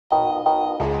If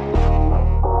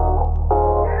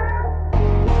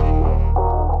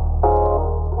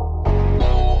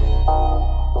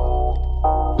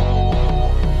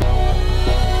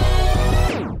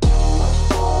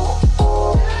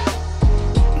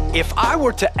I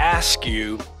were to ask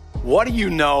you, what do you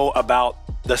know about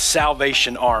the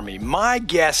Salvation Army? My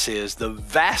guess is the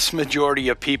vast majority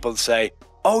of people say,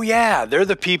 oh yeah, they're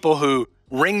the people who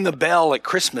ring the bell at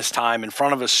Christmas time in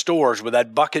front of the stores with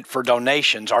that bucket for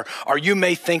donations. Or you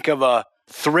may think of a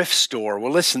thrift store.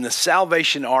 Well, listen, the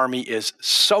Salvation Army is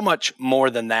so much more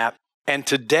than that. And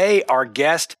today our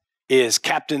guest is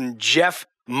Captain Jeff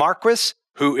Marquis,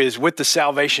 who is with the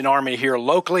Salvation Army here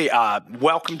locally.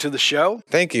 Welcome to the show.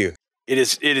 Thank you. It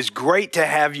is great to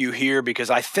have you here because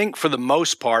I think for the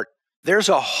most part, there's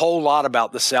a whole lot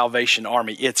about the Salvation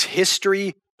Army. Its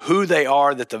history, who they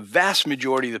are, that the vast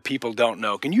majority of the people don't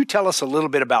know. Can you tell us a little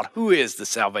bit about who is the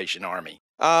Salvation Army?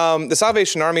 The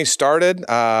Salvation Army started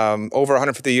over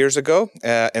 150 years ago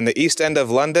in the East End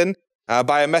of London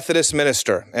by a Methodist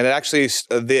minister. And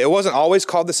it wasn't always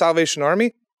called the Salvation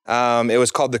Army. It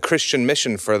was called the Christian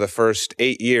Mission for the first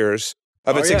 8 years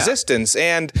of its existence.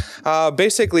 And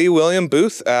basically, William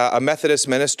Booth, a Methodist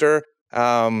minister,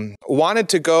 wanted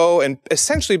to go and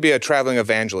essentially be a traveling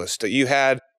evangelist. You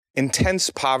had intense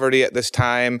poverty at this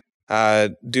time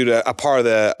due to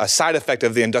a side effect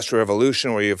of the Industrial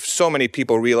Revolution, where you have so many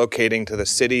people relocating to the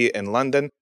city in London.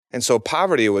 And so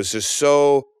poverty was just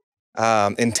so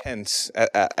intense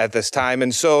at this time.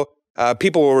 And so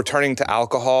people were returning to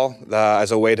alcohol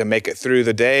as a way to make it through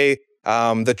the day.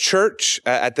 The church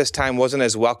at this time wasn't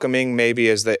as welcoming maybe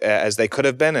as they could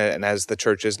have been and as the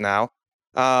church is now.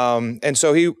 And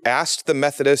so he asked the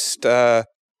Methodist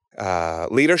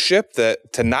leadership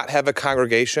to not have a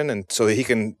congregation and so that he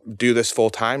can do this full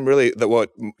time, really what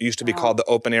used to be called the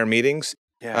open air meetings,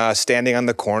 standing on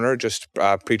the corner, just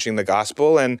preaching the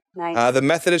gospel. And the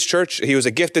Methodist church, he was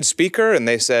a gifted speaker and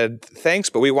they said, thanks,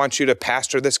 but we want you to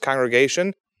pastor this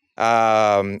congregation.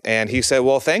 And he said,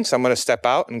 well, thanks, I'm going to step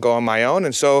out and go on my own.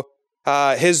 And so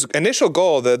his initial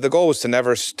goal, the goal was to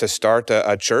never to start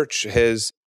a church.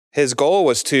 His goal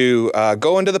was to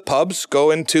go into the pubs,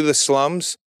 go into the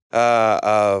slums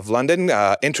of London,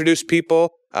 introduce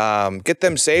people, get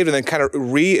them saved, and then kind of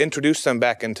reintroduce them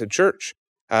back into church.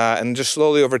 And just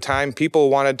slowly over time, people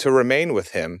wanted to remain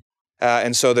with him.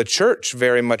 And so the church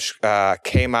very much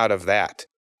came out of that.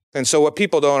 And so what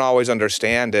people don't always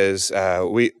understand is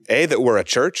that we're a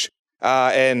church.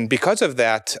 And because of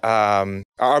that,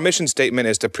 our mission statement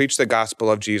is to preach the gospel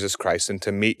of Jesus Christ and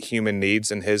to meet human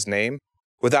needs in his name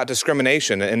without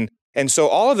discrimination. And so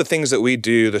all of the things that we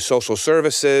do, the social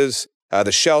services,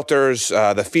 the shelters,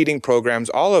 the feeding programs,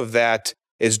 all of that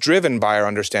is driven by our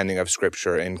understanding of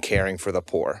Scripture and caring for the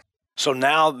poor. So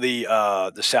now the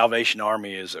Salvation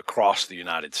Army is across the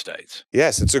United States.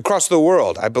 Yes, it's across the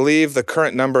world. I believe the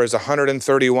current number is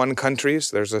 131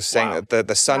 countries. There's a saying that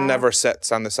the sun never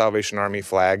sets on the Salvation Army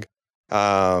flag.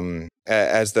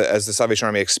 As the Salvation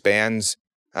Army expands,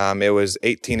 it was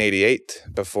 1888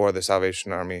 before the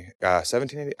Salvation Army.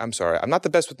 1780. I'm sorry, I'm not the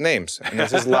best with names, and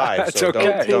this is live, so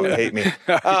don't hate me.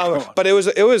 But it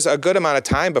was a good amount of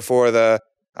time before the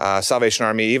Salvation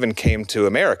Army even came to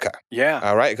America.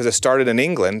 Yeah. Right? Because it started in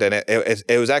England, and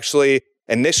it was actually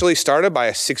initially started by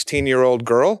a 16-year-old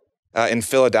girl in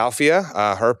Philadelphia.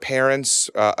 Her parents,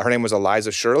 her name was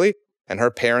Eliza Shirley, and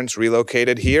her parents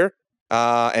relocated here.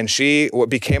 And she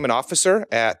became an officer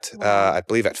at, I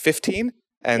believe, at 15.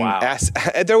 And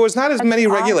there was not as many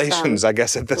regulations, I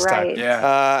guess, at this time.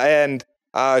 Yeah. And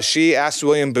she asked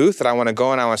William Booth that I want to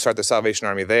go and I want to start the Salvation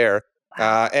Army there.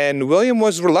 And William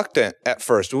was reluctant at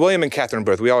first. William and Catherine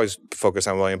Booth, we always focus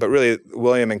on William, but really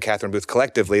William and Catherine Booth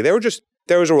collectively, there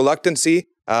was a reluctancy.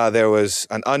 There was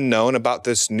an unknown about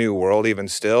this new world, even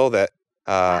still, that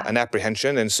an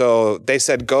apprehension. And so they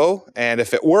said, go, and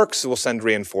if it works, we'll send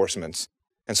reinforcements.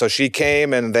 And so she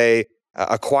came and they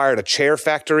acquired a chair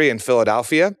factory in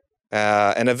Philadelphia.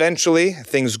 And eventually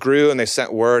things grew and they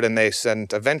sent word and they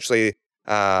sent eventually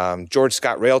George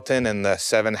Scott Railton and the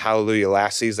 7 Hallelujah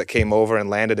Lassies that came over and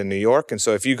landed in New York. And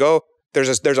so if you go,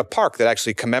 there's a park that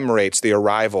actually commemorates the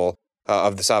arrival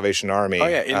of the Salvation Army. Oh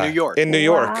yeah, in New York. In New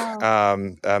York,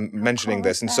 mentioning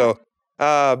this. And so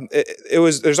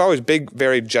there's always big,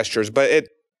 varied gestures, but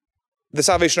the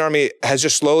Salvation Army has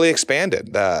just slowly expanded.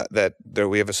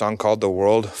 We have a song called "The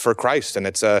World for Christ," and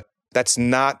that's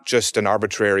not just an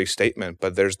arbitrary statement,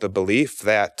 but there's the belief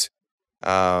that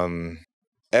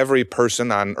every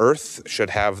person on earth should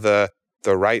have the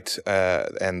right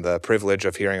and the privilege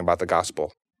of hearing about the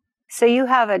gospel. So you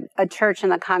have a church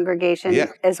and a congregation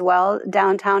as well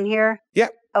downtown here? Yeah.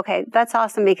 Okay, that's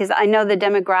awesome, because I know the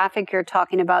demographic you're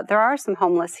talking about. There are some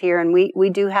homeless here, and we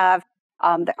do have,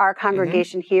 our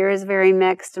congregation here is very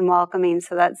mixed and welcoming,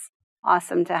 so that's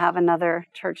awesome to have another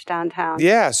church downtown.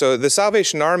 Yeah, so the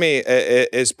Salvation Army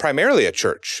is primarily a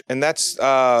church, and that's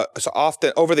so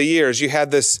often over the years you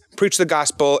had this preach the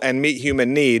gospel and meet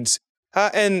human needs,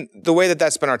 and the way that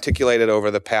that's been articulated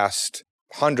over the past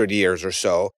 100 years or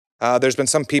so, there's been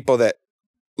some people that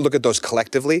look at those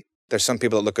collectively. There's some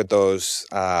people that look at those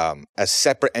as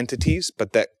separate entities,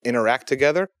 but that interact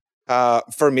together.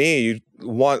 For me,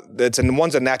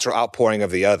 one's a natural outpouring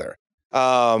of the other.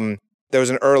 There was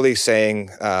an early saying,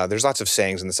 there's lots of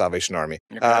sayings in the Salvation Army,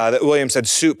 that William said,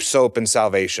 soup, soap, and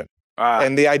salvation.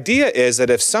 And the idea is that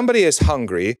if somebody is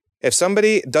hungry, if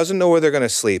somebody doesn't know where they're going to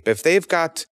sleep, if they've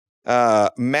got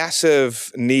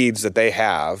massive needs that they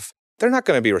have, they're not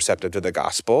going to be receptive to the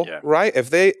gospel, right? If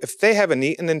they haven't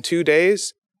eaten in 2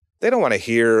 days, they don't want to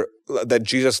hear that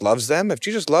Jesus loves them. If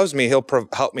Jesus loves me, he'll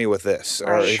help me with this.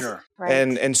 Sure. Right.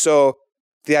 And so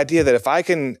the idea that if I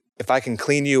can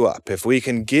clean you up, if we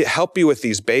can help you with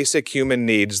these basic human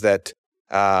needs that,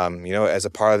 as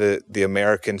a part of the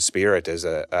American spirit is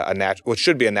what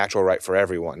should be a natural right for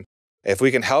everyone. If we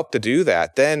can help to do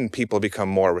that, then people become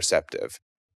more receptive.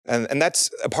 And that's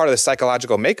a part of the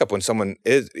psychological makeup when someone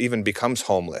even becomes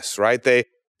homeless, right? They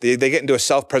get into a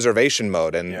self-preservation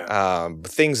mode, and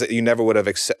things that you never would have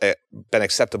been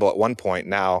acceptable at one point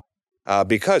now,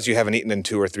 because you haven't eaten in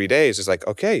 2 or 3 days, it's like,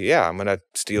 okay, yeah, I'm going to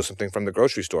steal something from the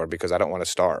grocery store because I don't want to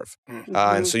starve.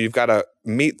 And so you've got to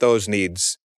meet those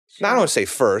needs. Sure. Not I don't want to say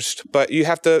first, but you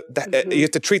have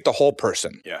to treat the whole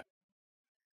person. Yeah.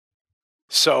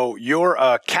 So you're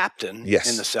a captain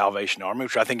in the Salvation Army,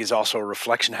 which I think is also a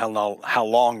reflection of how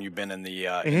long you've been in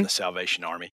the Salvation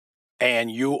Army.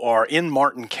 And you are in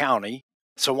Martin County.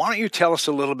 So why don't you tell us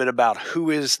a little bit about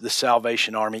who is the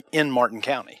Salvation Army in Martin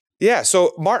County? Yeah,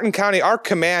 so Martin County, our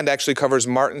command actually covers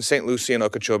Martin, St. Lucie, and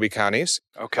Okeechobee counties.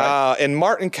 Okay. In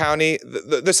Martin County,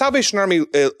 the Salvation Army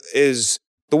is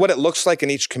what it looks like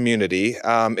in each community,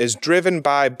 is driven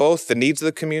by both the needs of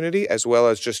the community as well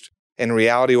as just in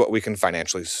reality what we can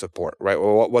financially support, right?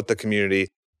 Or what the community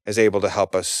is able to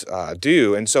help us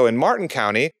do. And so in Martin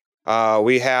County,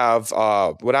 we have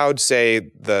what I would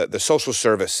say the social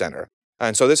service center.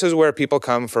 And so this is where people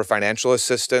come for financial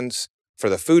assistance, for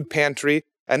the food pantry.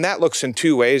 And that looks in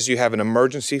 2 ways. You have an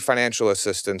emergency financial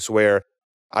assistance where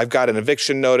I've got an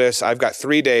eviction notice, I've got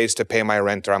 3 days to pay my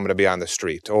rent or I'm going to be on the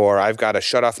street. Or I've got a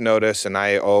shut-off notice and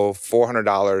I owe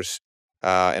 $400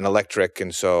 in electric.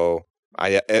 And so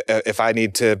if I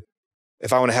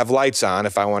want to have lights on,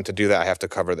 if I want to do that, I have to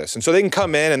cover this. And so they can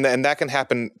come in and that can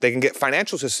happen. They can get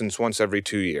financial assistance once every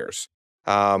 2 years.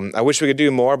 I wish we could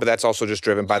do more, but that's also just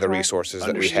driven by the resources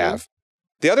that we have.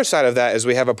 The other side of that is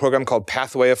we have a program called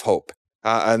Pathway of Hope.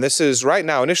 And this is right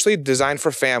now initially designed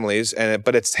for families,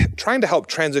 but it's trying to help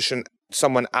transition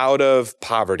someone out of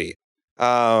poverty.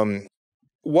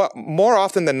 What more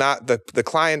often than not, the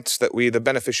clients the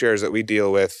beneficiaries that we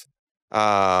deal with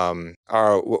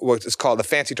are what is called, the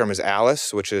fancy term is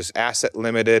ALICE, which is asset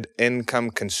limited, income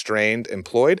constrained,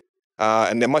 employed,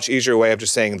 and a much easier way of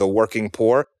just saying the working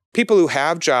poor. People who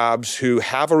have jobs, who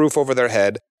have a roof over their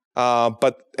head,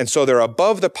 and so they're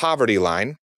above the poverty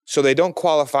line. So they don't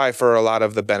qualify for a lot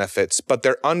of the benefits, but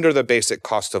they're under the basic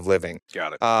cost of living.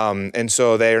 Got it. And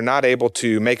so they are not able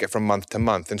to make it from month to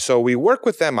month. And so we work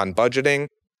with them on budgeting.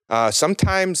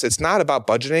 Sometimes it's not about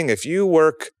budgeting. If you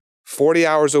work 40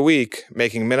 hours a week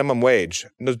making minimum wage,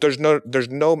 there's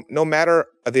no matter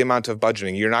the amount of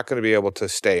budgeting, you're not going to be able to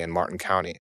stay in Martin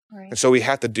County. Right. And so we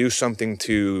have to do something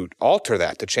to alter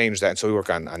that, to change that. And so we work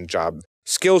on job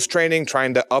skills training,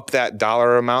 trying to up that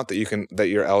dollar amount that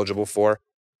you're eligible for.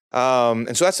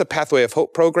 And so that's the Pathway of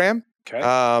Hope program. Okay.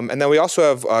 And then we also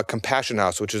have Compassion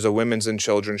House, which is a women's and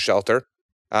children's shelter.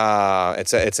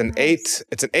 It's an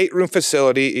 8-room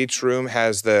facility. Each room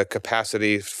has the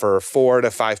capacity for 4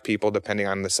 to 5 people, depending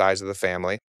on the size of the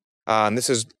family. And this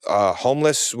is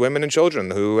homeless women and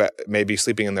children who may be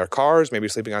sleeping in their cars, maybe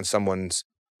sleeping on someone's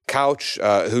couch,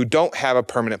 who don't have a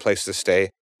permanent place to stay.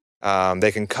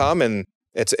 They can come, and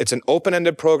it's an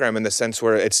open-ended program in the sense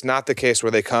where it's not the case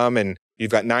where they come and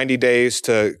you've got 90 days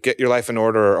to get your life in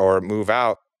order or move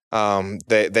out.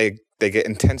 They get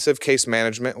intensive case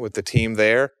management with the team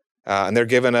there, and they're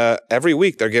given every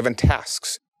week they're given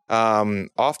tasks.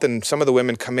 Often some of the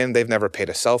women come in, they've never paid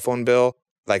a cell phone bill.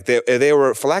 Like they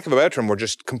were, for lack of a better term, were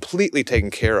just completely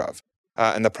taken care of.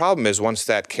 And the problem is once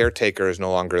that caretaker is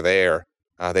no longer there,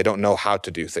 they don't know how to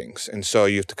do things. And so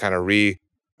you have to kind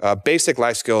of basic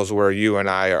life skills where you and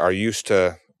I are used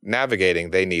to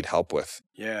navigating, they need help with.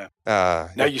 Yeah.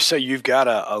 Now you say you've got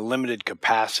a limited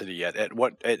capacity. At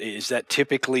what is that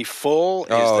typically full?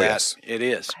 Yes, it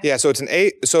is. Yeah, so it's an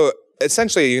 8. So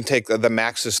essentially, you can take the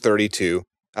max is 32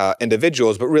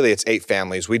 individuals, but really it's 8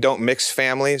 families. We don't mix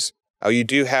families. You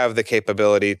do have the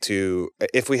capability to,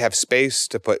 if we have space,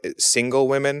 to put single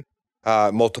women,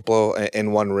 multiple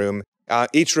in one room.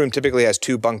 Each room typically has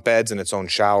 2 bunk beds and its own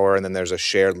shower, and then there's a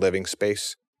shared living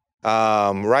space.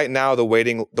 Right now, the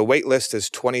wait list is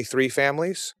 23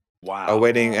 families. Wow.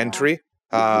 Awaiting entry.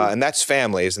 And that's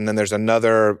families. And then there's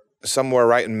another somewhere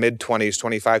right in mid-20s,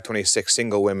 25, 26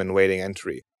 single women waiting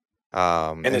entry.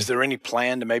 And is there any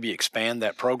plan to maybe expand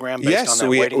that program based on that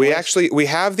waiting we list? Actually, we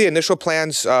have the initial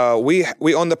plans.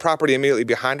 We own the property immediately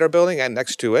behind our building and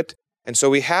next to it. And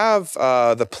so we have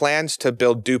the plans to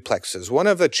build duplexes. One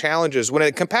of the challenges, when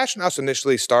Compassion House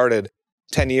initially started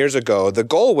 10 years ago, the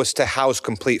goal was to house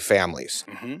complete families.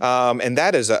 Mm-hmm. And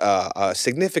that is a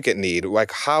significant need.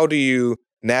 Like, how do you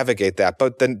navigate that?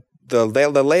 But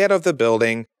the layout of the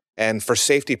building, and for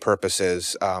safety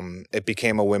purposes, it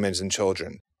became a women's and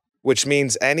children, which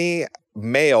means any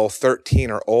male 13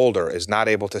 or older is not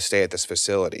able to stay at this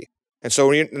facility. And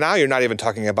so now you're not even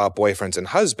talking about boyfriends and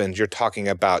husbands, you're talking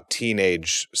about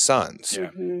teenage sons. Yeah.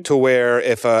 Mm-hmm. To where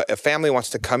if a family wants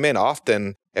to come in,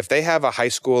 often if they have a high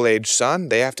school age son,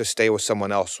 they have to stay with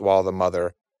someone else while the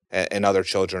mother and other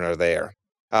children are there.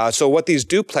 So what these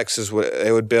duplexes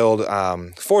would build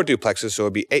 4 duplexes, so it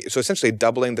would be 8, so essentially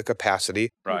doubling the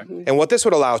capacity. Right. Mm-hmm. And what this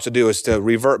would allow us to do is to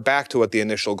revert back to what the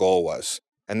initial goal was,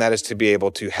 and that is to be able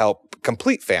to help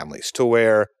complete families to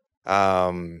where,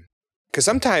 because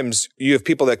sometimes you have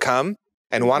people that come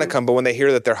and want to come, but when they hear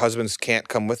that their husbands can't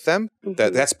come with them,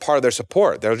 that's part of their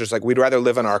support. They're just like, we'd rather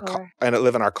live in our car in a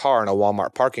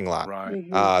Walmart parking lot,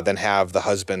 than have the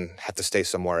husband have to stay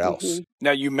somewhere else. Mm-hmm.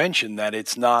 Now, you mentioned that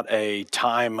it's not a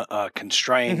time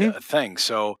constrained thing.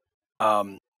 So,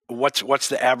 what's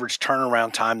the average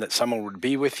turnaround time that someone would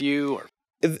be with you? Or?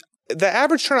 The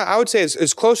average turnaround, I would say,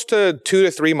 is close to 2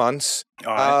 to 3 months,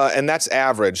 and that's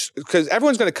average because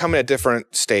everyone's going to come in at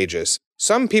different stages.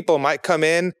 Some people might come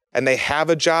in and they have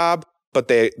a job, but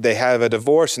they have a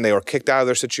divorce and they were kicked out of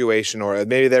their situation, or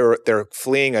maybe they're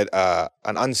fleeing an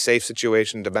unsafe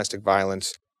situation, domestic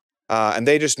violence, and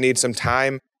they just need some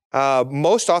time.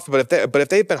 Most often, but if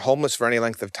they've been homeless for any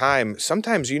length of time,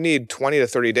 sometimes you need 20 to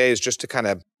 30 days just to kind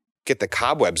of get the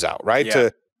cobwebs out, right? Yeah.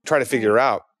 To try to figure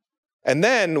out. And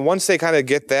then once they kind of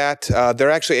get that,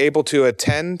 they're actually able to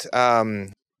attend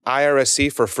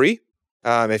IRSC for free. They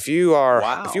have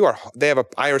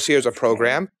IRSC as a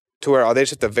program to where they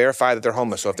just have to verify that they're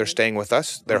homeless. So if they're staying with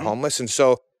us, they're homeless. And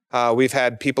so we've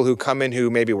had people who come in who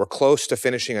maybe were close to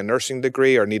finishing a nursing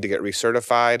degree or need to get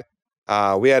recertified.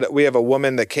 We have a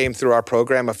woman that came through our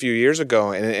program a few years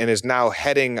ago and is now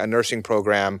heading a nursing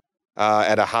program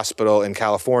at a hospital in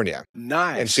California.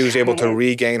 Nice. And she was able to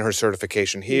regain her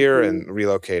certification here and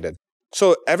relocated.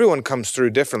 So everyone comes through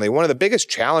differently. One of the biggest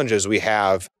challenges we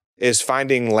have is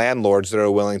finding landlords that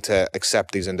are willing to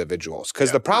accept these individuals.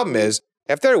 Because the problem is,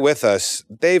 if they're with us,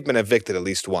 they've been evicted at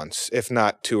least once, if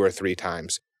not 2 or 3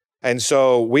 times. And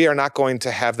so we are not going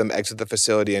to have them exit the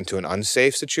facility into an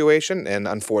unsafe situation. And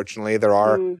unfortunately, there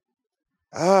are,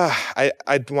 I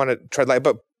want to tread light,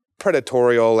 but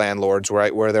predatory landlords,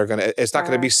 right, where it's not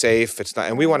going to be safe. It's not,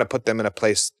 and we want to put them in a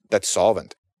place that's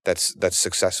solvent, that's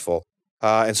successful.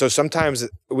 And so sometimes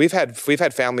we've had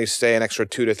families stay an extra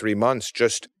 2 to 3 months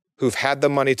just who've had the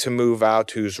money to move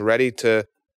out, who's ready to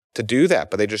do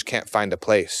that, but they just can't find a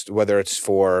place, whether it's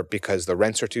because the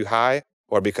rents are too high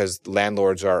or because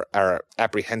landlords are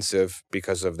apprehensive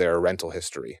because of their rental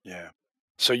history. Yeah.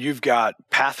 So you've got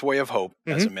Pathway of Hope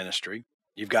as a ministry.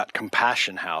 You've got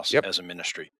Compassion House as a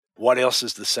ministry. What else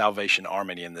is the Salvation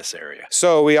Army in this area?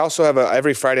 So we also have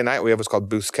every Friday night, we have what's called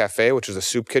Booth's Cafe, which is a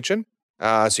soup kitchen.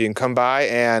 So you can come by,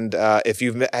 and if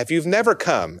you've never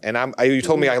come, and you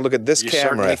told me I look at this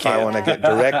camera if I want to get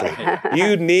directly,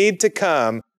 you need to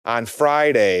come on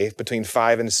Friday between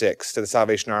 5 and 6 to the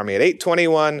Salvation Army at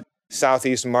 821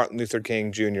 Southeast Martin Luther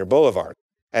King Jr. Boulevard.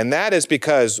 And that is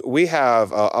because we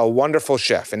have a wonderful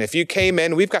chef. And if you came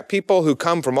in, we've got people who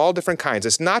come from all different kinds.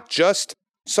 It's not just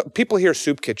people hear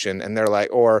soup kitchen and they're like,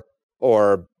 or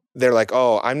they're like,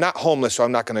 oh, I'm not homeless, so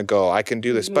I'm not going to go. I can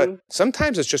do this. But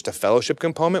sometimes it's just a fellowship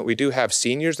component. We do have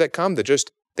seniors that come that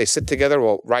they sit together.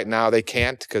 Well, right now they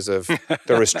can't because of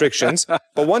the restrictions.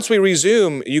 But once we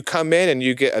resume, you come in and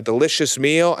you get a delicious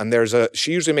meal. And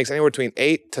she usually makes anywhere between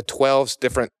 8 to 12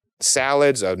 different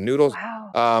salads, noodles.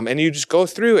 Wow. And you just go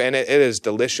through and it is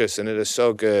delicious and it is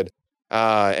so good.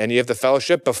 And you have the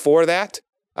fellowship before that.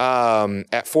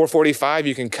 At 4:45,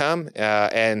 you can come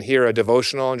and hear a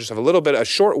devotional and just have a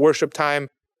short worship time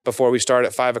before we start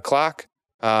at 5 o'clock.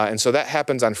 And so that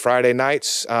happens on Friday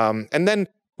nights. And then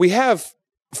we have,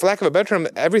 for lack of a better term,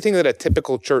 everything that a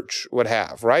typical church would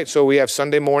have, right? So we have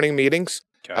Sunday morning meetings.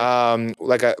 Okay.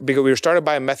 Because we were started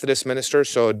by a Methodist minister,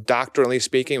 so doctrinally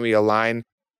speaking, we align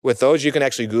with those. You can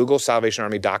actually Google Salvation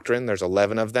Army doctrine. There's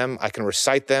 11 of them. I can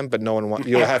recite them, but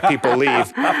you'll have people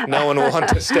leave. No one will want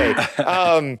to stay.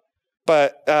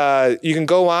 But you can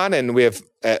go on, and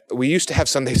we used to have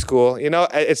Sunday school.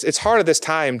 It's hard at this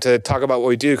time to talk about what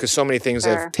we do because so many things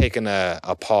have taken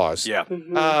a pause. Yeah.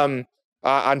 Mm-hmm.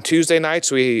 On Tuesday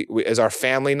nights, we as our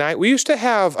family night. We used to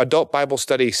have adult Bible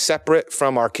study separate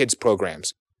from our kids'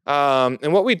 programs.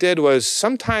 And what we did was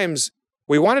sometimes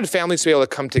we wanted families to be able to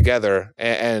come together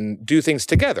and do things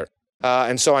together.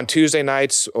 And so on Tuesday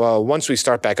nights, once we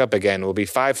start back up again, will be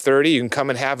 5:30. You can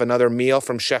come and have another meal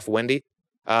from Chef Wendy.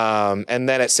 And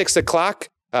then at 6 o'clock,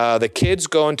 the kids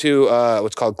go into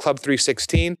what's called Club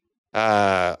 316,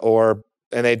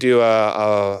 and they do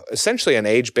essentially an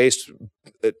age-based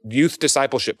youth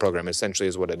discipleship program, essentially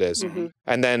is what it is. Mm-hmm.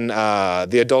 And then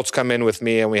the adults come in with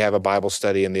me, and we have a Bible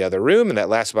study in the other room, and that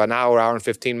lasts about an hour and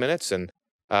 15 minutes. And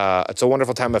it's a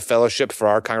wonderful time of fellowship for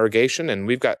our congregation, and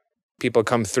we've got people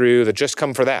come through that just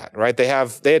come for that, right?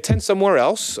 They attend somewhere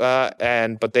else,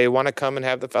 but they want to come and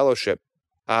have the fellowship.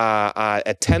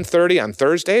 At 10:30 on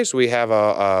Thursdays, we have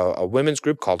a women's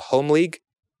group called Home League,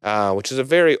 which is a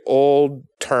very old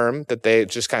term that they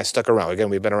just kind of stuck around. Again,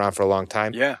 we've been around for a long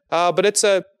time. Yeah. But it's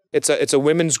a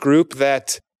women's group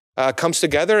that comes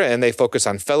together, and they focus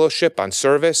on fellowship, on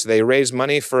service. They raise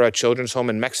money for a children's home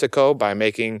in Mexico by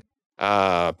making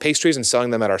pastries and selling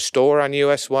them at our store on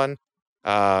US 1.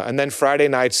 And then Friday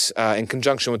nights, in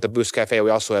conjunction with the Boost Cafe,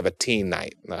 we also have a teen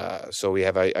night. So we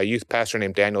have a youth pastor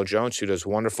named Daniel Jones who does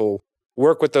wonderful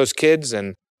work with those kids,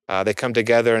 and they come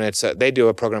together, and they do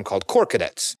a program called Core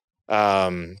Cadets,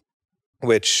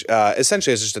 which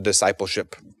essentially is just a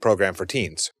discipleship program for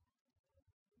teens.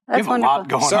 That's wonderful. A lot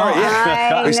going Sorry, on.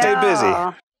 yeah. We stayed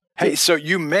busy. Hey, so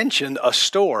you mentioned a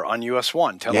store on US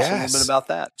 1. Tell us a little bit about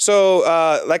that.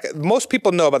 So, like most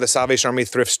people know about the Salvation Army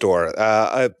thrift store.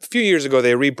 A few years ago,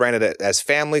 they rebranded it as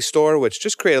Family Store, which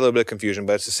just created a little bit of confusion,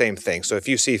 but it's the same thing. So if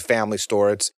you see Family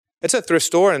Store, it's a thrift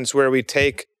store, and it's where we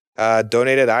take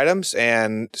donated items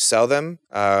and sell them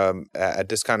at a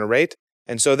discounted rate.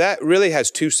 And so that really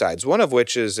has two sides, one of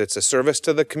which is it's a service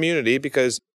to the community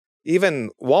because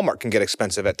even Walmart can get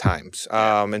expensive at times.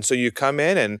 And so you come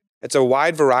in, and it's a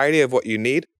wide variety of what you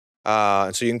need.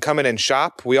 And so you can come in and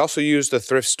shop. We also use the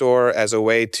thrift store as a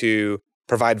way to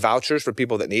provide vouchers for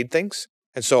people that need things.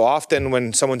 And so often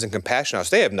when someone's in Compassion House,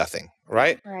 they have nothing,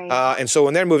 right? And so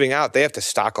when they're moving out, they have to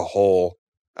stock a whole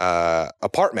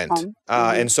apartment.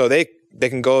 And so they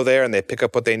can go there and they pick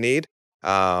up what they need.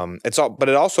 But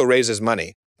it also raises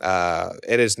money.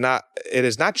 It is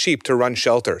not cheap to run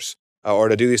shelters or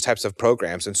to do these types of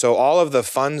programs. And so all of the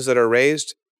funds that are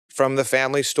raised from the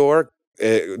Family Store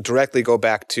directly go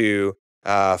back to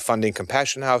funding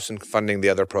Compassion House and funding the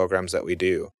other programs that we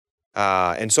do.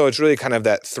 And so it's really kind of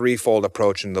that threefold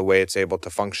approach in the way it's able to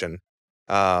function.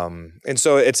 And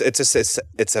so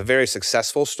it's a very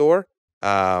successful store,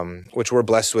 which we're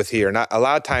blessed with here. Not a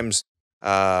lot of times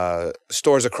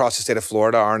stores across the state of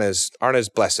Florida aren't as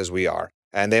blessed as we are.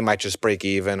 And they might just break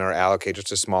even or allocate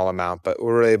just a small amount, but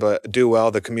we're able to do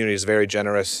well. The community is very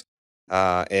generous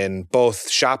in both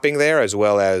shopping there as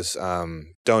well as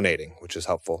donating, which is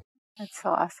helpful. That's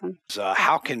so awesome.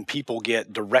 How can people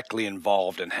get directly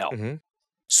involved and help? Mm-hmm.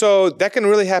 So that can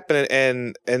really happen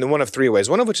in one of three ways,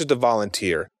 one of which is to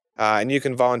volunteer. And you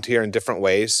can volunteer in different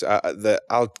ways.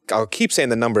 I'll keep saying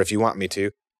the number if you want me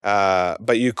to,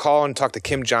 but you call and talk to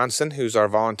Kim Johnson, who's our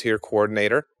volunteer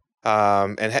coordinator.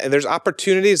 And there's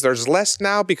opportunities. There's less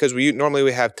now because normally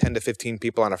we have 10 to 15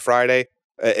 people on a Friday.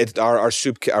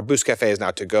 Our Boost Cafe is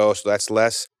now to go, so that's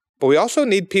less. But we also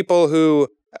need people who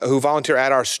volunteer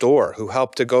at our store, who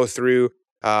help to go through.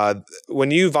 When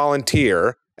you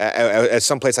volunteer at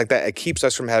some place like that, it keeps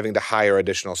us from having to hire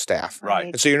additional staff. Right.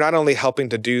 And so you're not only helping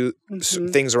to do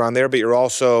things around there, but you're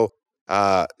also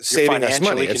saving us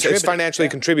money. It's financially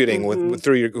contributing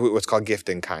through what's called gift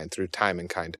in kind, through time in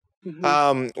kind.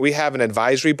 We have an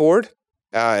advisory board.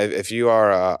 If you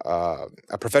are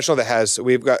a professional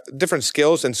we've got different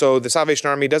skills. And so the Salvation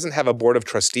Army doesn't have a board of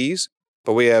trustees,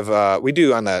 but we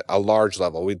do on a large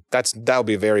level. That'll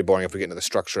be very boring if we get into the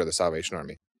structure of the Salvation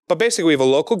Army. But basically we have a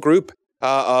local group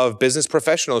of business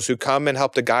professionals who come and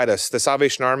help to guide us. The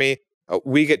Salvation Army,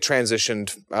 we get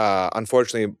transitioned,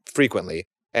 unfortunately, frequently.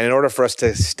 And in order for us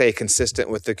to stay consistent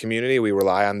with the community, we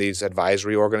rely on these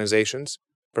advisory organizations.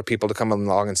 for people to come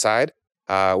along inside.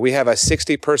 We have a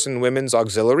 60-person women's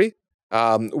auxiliary,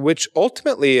 which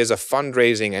ultimately is a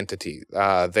fundraising entity.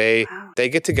 They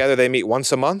get together, they meet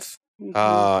once a month,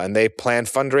 and they plan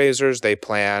fundraisers, they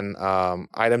plan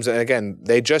items. And again,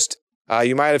 they just,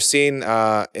 you might have seen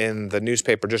in the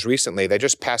newspaper just recently, they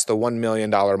just passed the $1 million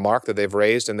mark that they've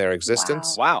raised in their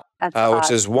existence. Wow. That's awesome.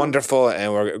 Which is wonderful,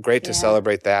 and we're great to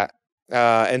celebrate that.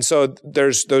 And so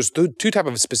there's those two type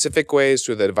of specific ways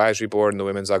through the advisory board and the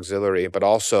women's auxiliary, but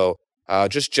also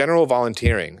just general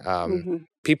volunteering.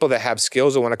 People that have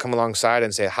skills that want to come alongside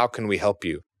and say, how can we help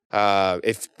you?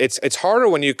 If it's harder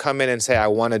when you come in and say, I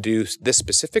want to do this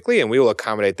specifically, and we will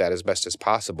accommodate that as best as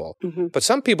possible. But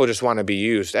some people just want to be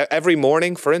used. Every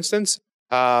morning, for instance,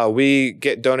 we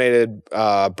get donated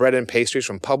bread and pastries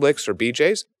from Publix or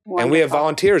BJ's. Wonderful. And we have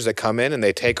volunteers that come in and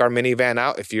they take our minivan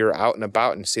out. If you're out and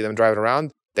about and see them driving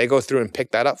around, they go through and pick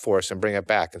that up for us and bring it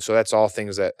back. And so that's all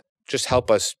things that just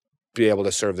help us be able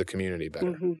to serve the community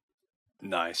better.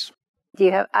 Nice.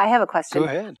 I have a question. Go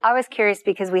ahead. I was curious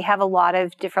because we have a lot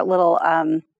of different little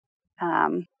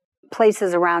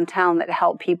places around town that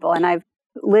help people. And I've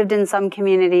lived in some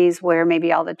communities where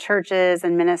maybe all the churches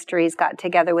and ministries got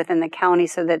together within the county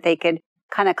so that they could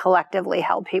kind of collectively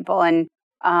help people. And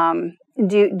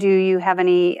do you have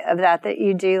any of that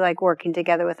you do, like working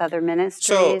together with other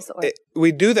ministries? So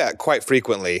we do that quite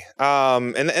frequently.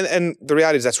 And the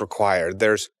reality is that's required.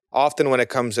 There's often when it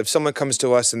comes, if someone comes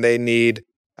to us and they need,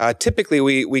 typically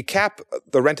we cap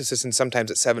the rent assistance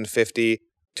sometimes at $750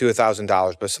 to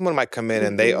 $1,000, but someone might come in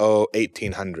and they owe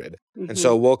 $1,800. And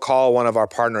so we'll call one of our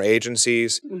partner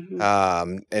agencies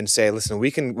and say, listen, we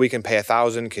can pay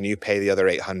 $1,000. Can you pay the other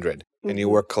 $800? And you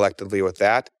work collectively with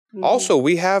that. Also,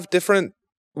 we all have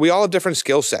different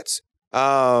skill sets.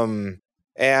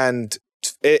 And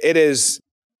it is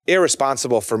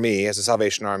irresponsible for me as a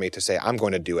Salvation Army to say, I'm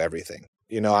going to do everything.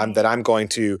 I'm going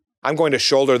to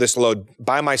shoulder this load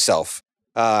by myself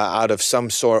out of some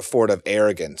sort of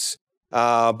arrogance.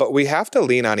 But we have to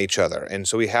lean on each other. And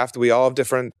so we all have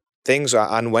different things.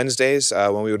 On Wednesdays,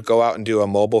 when we would go out and do a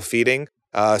mobile feeding,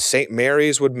 St.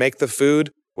 Mary's would make the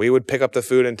food. We would pick up the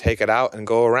food and take it out and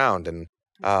go around. And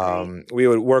we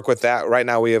would work with that. Right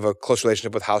now, we have a close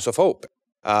relationship with House of Hope,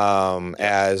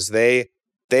 as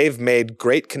they've made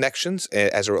great connections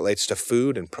as it relates to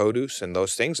food and produce and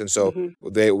those things. And so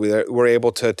we're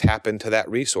able to tap into that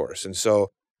resource. And so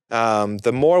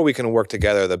the more we can work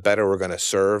together, the better we're going to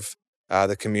serve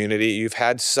the community. You've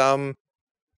had some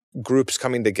groups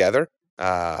coming together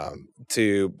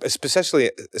especially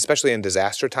in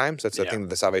disaster times. That's the thing that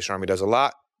the Salvation Army does a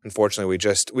lot. Unfortunately,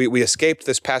 we escaped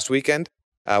this past weekend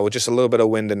with just a little bit of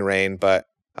wind and rain, but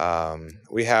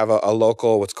we have a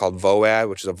local, what's called VOAD,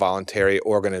 which is a voluntary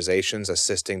organizations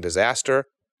assisting disaster,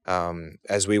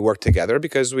 as we work together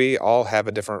because we all have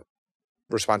a different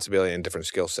responsibility and different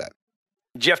skill set.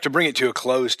 Jeff, to bring it to a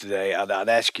close today, I'd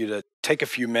ask you to take a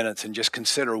few minutes and just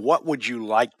consider what would you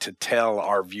like to tell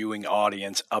our viewing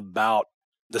audience about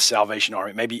the Salvation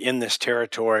Army, maybe in this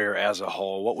territory or as a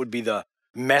whole. What would be the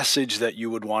message that you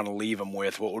would want to leave them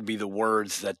with? What would be the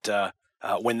words that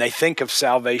when they think of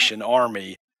Salvation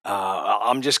Army,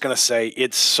 I'm just going to say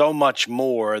it's so much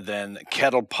more than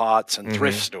kettle pots and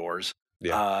thrift stores.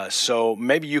 So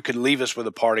maybe you could leave us with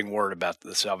a parting word about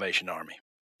the Salvation Army.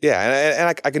 Yeah,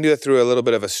 and I can do that through a little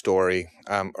bit of a story.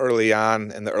 Early on,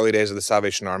 in the early days of the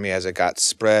Salvation Army, as it got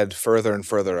spread further and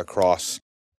further across,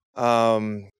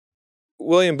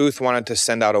 William Booth wanted to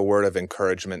send out a word of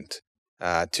encouragement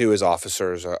to his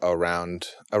officers around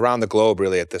the globe,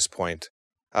 really, at this point.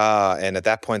 And at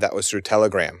that point, that was through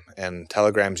telegram. And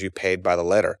telegrams you paid by the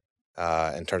letter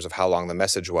in terms of how long the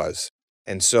message was.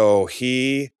 And so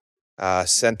he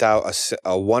sent out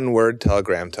a one-word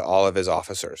telegram to all of his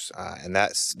officers, and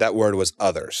that word was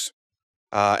others.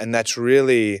 And that's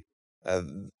really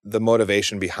the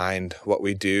motivation behind what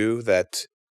we do, that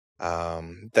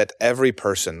every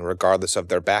person, regardless of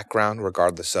their background,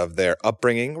 regardless of their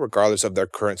upbringing, regardless of their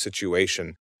current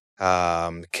situation,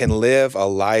 can live a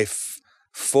life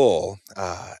full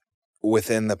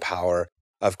within the power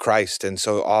of Christ. And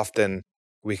so often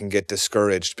we can get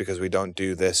discouraged because we don't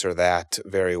do this or that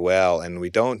very well, and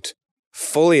we don't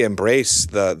fully embrace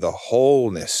the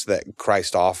wholeness that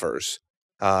Christ offers.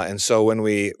 And so when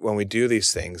we do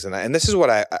these things, and this is what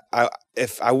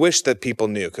I wish that people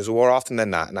knew, because more often than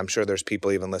not, and I'm sure there's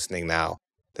people even listening now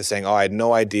that's saying, "Oh, I had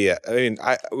no idea." I mean,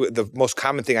 the most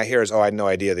common thing I hear is, "Oh, I had no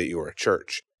idea that you were a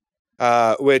church,"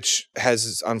 which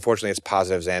has, unfortunately, its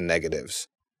positives and negatives.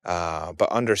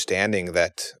 But understanding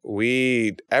that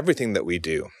everything that we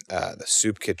do, the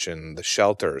soup kitchen, the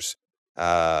shelters,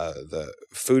 the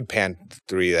food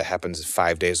pantry that happens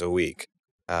 5 days a week,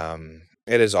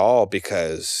 It is all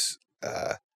because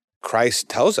Christ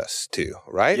tells us to,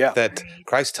 right? Yeah. That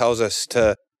Christ tells us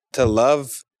to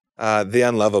love the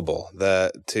unlovable,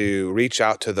 to reach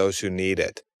out to those who need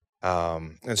it.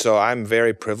 And so I'm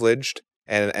very privileged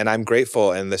and I'm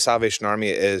grateful. And the Salvation Army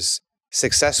is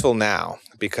successful now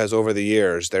because over the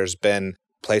years, there's been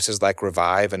places like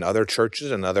Revive and other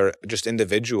churches and other just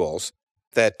individuals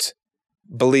that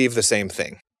believe the same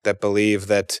thing, that believe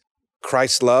that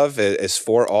Christ's love is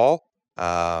for all,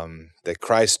 that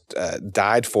Christ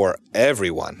died for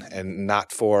everyone and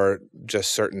not for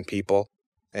just certain people.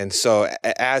 And so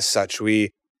as such,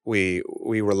 we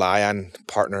rely on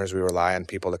partners, we rely on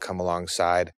people to come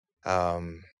alongside,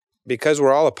 because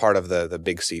we're all a part of the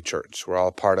Big C Church. We're all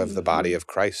a part of the body of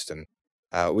Christ, and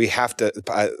we have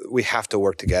to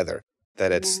work together.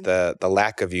 That it's the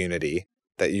lack of unity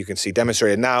that you can see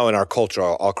demonstrated now in our culture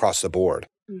all across the board.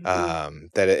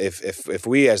 That if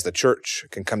we as the church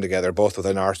can come together, both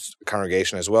within our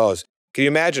congregation as well as, can you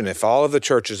imagine if all of the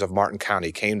churches of Martin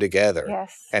County came together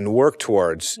and worked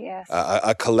towards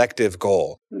a collective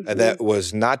goal that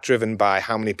was not driven by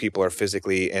how many people are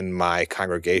physically in my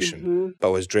congregation,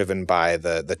 but was driven by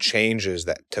the changes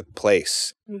that took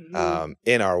place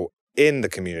in the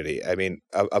community. I mean,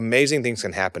 amazing things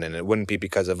can happen, and it wouldn't be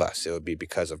because of us. It would be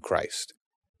because of Christ.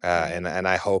 And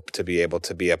I hope to be able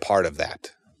to be a part of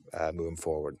that moving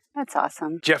forward. That's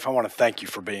awesome. Jeff, I want to thank you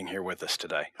for being here with us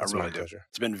today. It's I really my do. pleasure.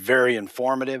 It's been very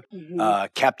informative.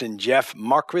 Captain Jeff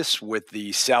Marquis with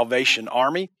the Salvation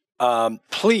Army.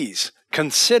 Please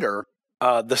consider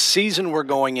the season we're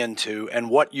going into and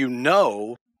what you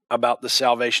know about the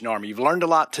Salvation Army. You've learned a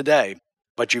lot today,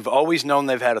 but you've always known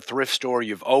they've had a thrift store.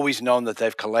 You've always known that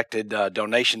they've collected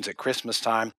donations at Christmas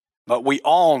time. But we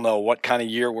all know what kind of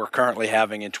year we're currently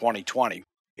having in 2020.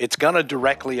 It's going to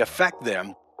directly affect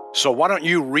them. So why don't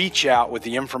you reach out with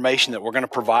the information that we're going to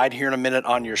provide here in a minute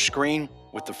on your screen,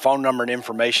 with the phone number and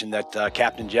information that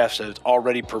Captain Jeff has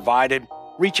already provided.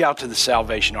 Reach out to the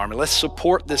Salvation Army. Let's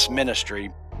support this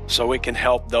ministry so it can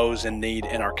help those in need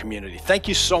in our community. Thank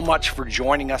you so much for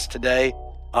joining us today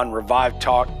on Revive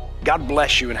Talk. God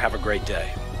bless you and have a great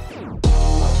day.